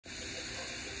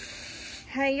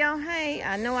Hey y'all, hey,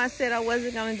 I know I said I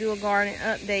wasn't gonna do a garden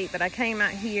update, but I came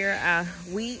out here,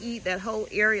 weed eat that whole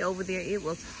area over there. It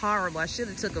was horrible. I should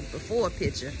have took a before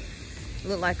picture. It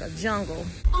looked like a jungle.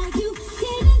 Are you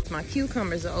kidding? My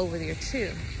cucumbers are over there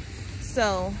too.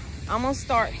 So I'm gonna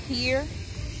start here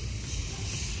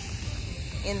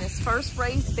in this first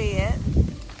raised bed.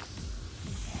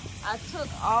 I took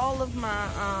all of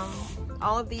my,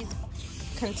 all of these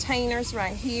containers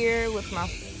right here with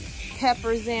my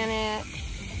peppers in it.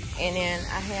 And then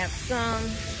I have some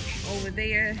over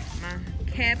there. My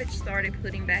cabbage started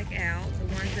putting back out. The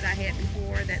ones that I had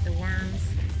before that the worms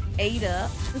ate up.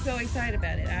 I'm so excited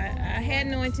about it. I had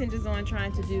no intentions on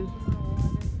trying to do.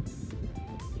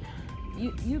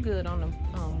 You good on the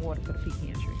water for the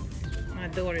pecan tree. My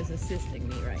daughter's assisting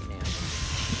me right now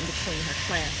in between her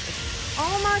classes.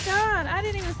 Oh my God, I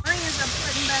didn't even bring this up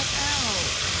putting back out.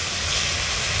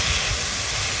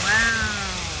 Wow.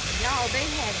 Y'all, they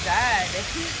had died. The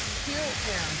heat killed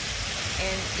them.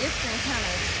 And it's been kind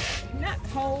of, not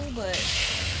cold, but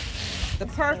the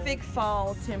perfect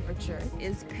fall temperature.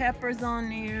 Is peppers on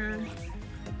there.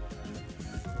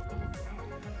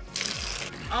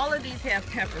 All of these have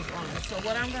peppers on them. So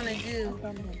what I'm gonna do,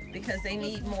 because they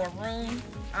need more room,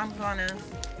 I'm gonna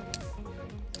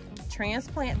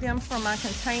transplant them from my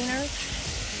containers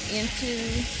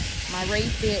into my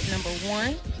raised bed number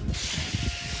 1.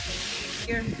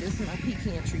 Here, this is my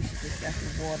pecan tree. She just got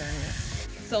the water in it.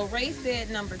 So raised bed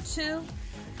number 2,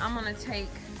 I'm gonna take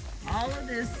all of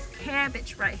this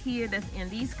cabbage right here that's in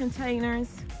these containers.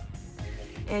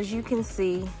 As you can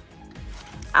see,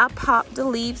 I popped the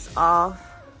leaves off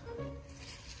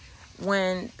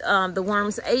when the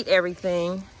worms ate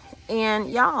everything. And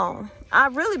y'all,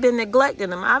 I've really been neglecting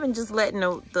them. I've been just letting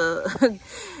the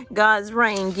God's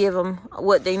rain give them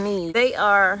what they need. They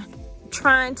are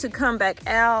trying to come back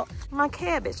out. My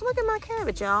cabbage, look at my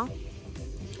cabbage, y'all.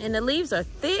 And the leaves are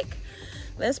thick.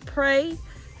 Let's pray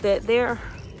that there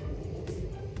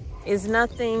is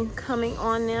nothing coming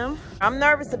on them. I'm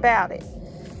nervous about it.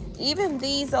 Even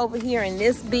these over here in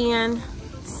this bin,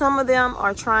 some of them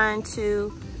are trying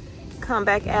to come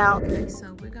back out. Okay,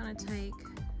 so we're gonna take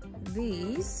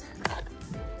these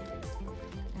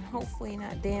and hopefully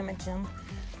not damage them.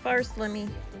 First, let me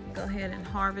go ahead and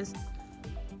harvest.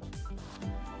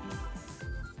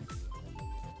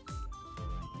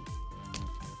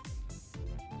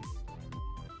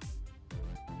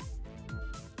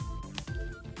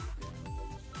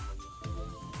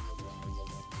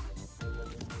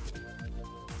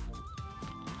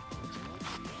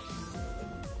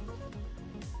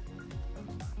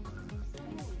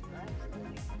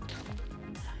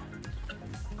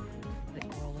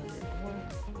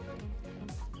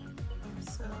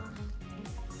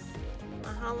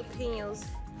 Jalapeños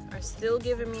are still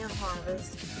giving me a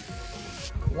harvest.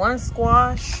 1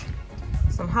 squash,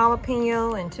 some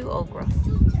jalapeno, and 2 okra.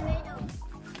 2 tomatoes.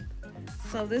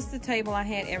 So this is the table I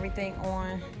had everything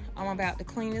on. I'm about to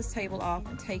clean this table off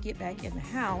and take it back in the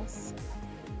house.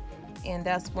 And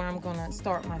that's where I'm gonna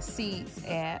start my seeds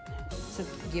at to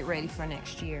get ready for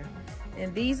next year.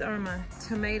 And these are my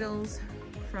tomatoes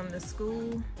from the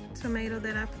school tomato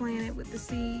that I planted with the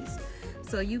seeds.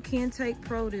 So you can take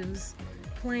produce,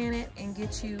 plant it, and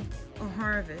get you a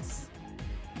harvest.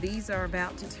 These are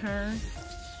about to turn,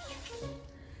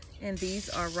 and these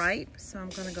are ripe, so I'm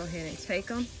gonna go ahead and take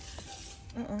them.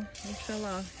 They fell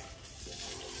off.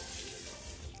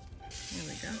 There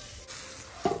we go.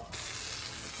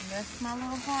 And that's my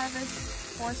little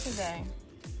harvest for today.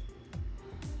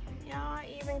 Y'all, I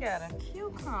even got a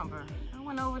cucumber. I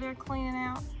went over there cleaning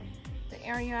out the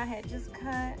area I had just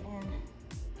cut, and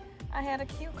I had a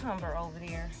cucumber over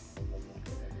there.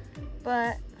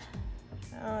 But,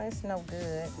 oh, it's no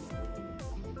good.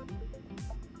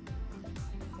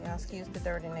 Y'all excuse the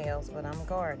dirty nails, but I'm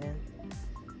gardening.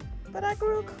 But I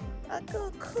grew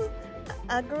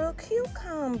a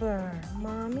cucumber,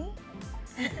 Mommy.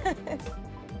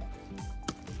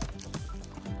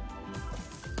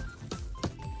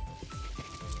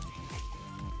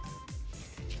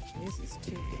 This is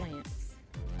 2 plants.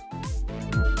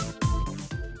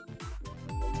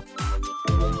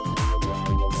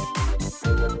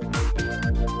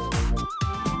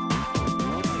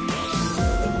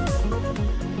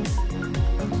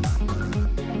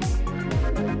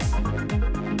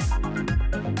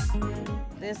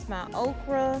 This is my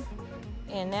okra,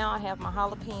 and now I have my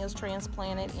jalapenos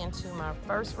transplanted into my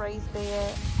first raised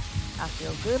bed. I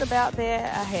feel good about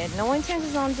that. I had no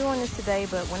intentions on doing this today,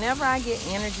 but whenever I get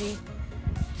energy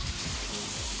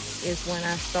is when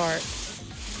I start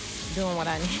doing what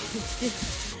I need to do.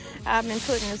 I've been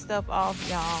putting this stuff off,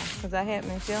 y'all, because I haven't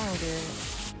been feeling good.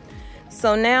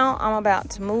 So now I'm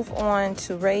about to move on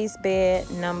to raised bed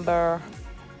number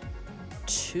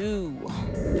 2.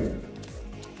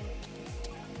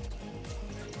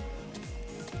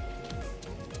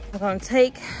 I'm going to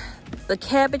take the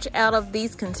cabbage out of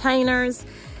these containers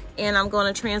and I'm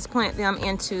going to transplant them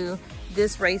into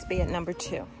this raised bed number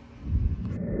 2.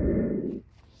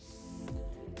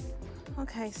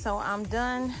 Okay, so I'm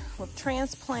done with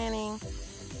transplanting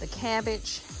the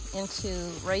cabbage into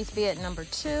raised bed number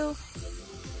 2.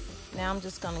 Now I'm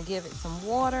just gonna give it some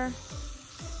water.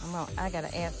 I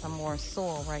gotta add some more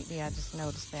soil right there. I just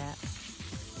noticed that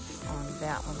on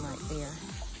that one right there.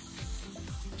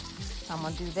 So I'm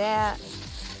gonna do that.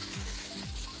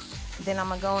 Then I'm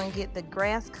gonna go and get the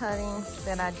grass cuttings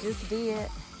that I just did,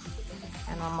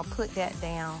 and I'm gonna put that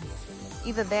down.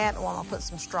 Either that or I'm gonna put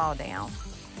some straw down.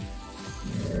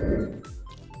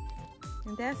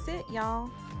 And that's it, y'all.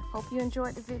 Hope you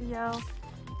enjoyed the video.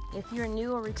 If you're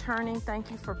new or returning,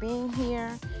 thank you for being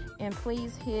here. And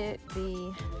please hit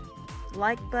the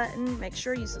like button. Make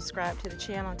sure you subscribe to the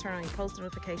channel and turn on your post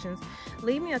notifications.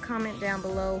 Leave me a comment down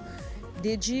below.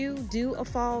 Did you do a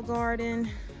fall garden?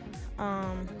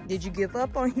 Did you give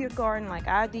up on your garden like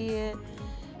I did?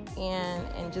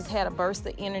 And just had a burst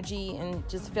of energy and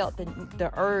just felt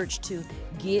the urge to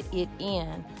get it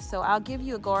in. So I'll give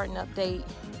you a garden update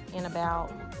in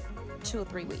about 2 or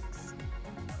 3 weeks.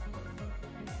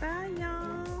 Bye,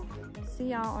 y'all. See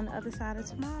y'all on the other side of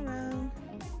tomorrow.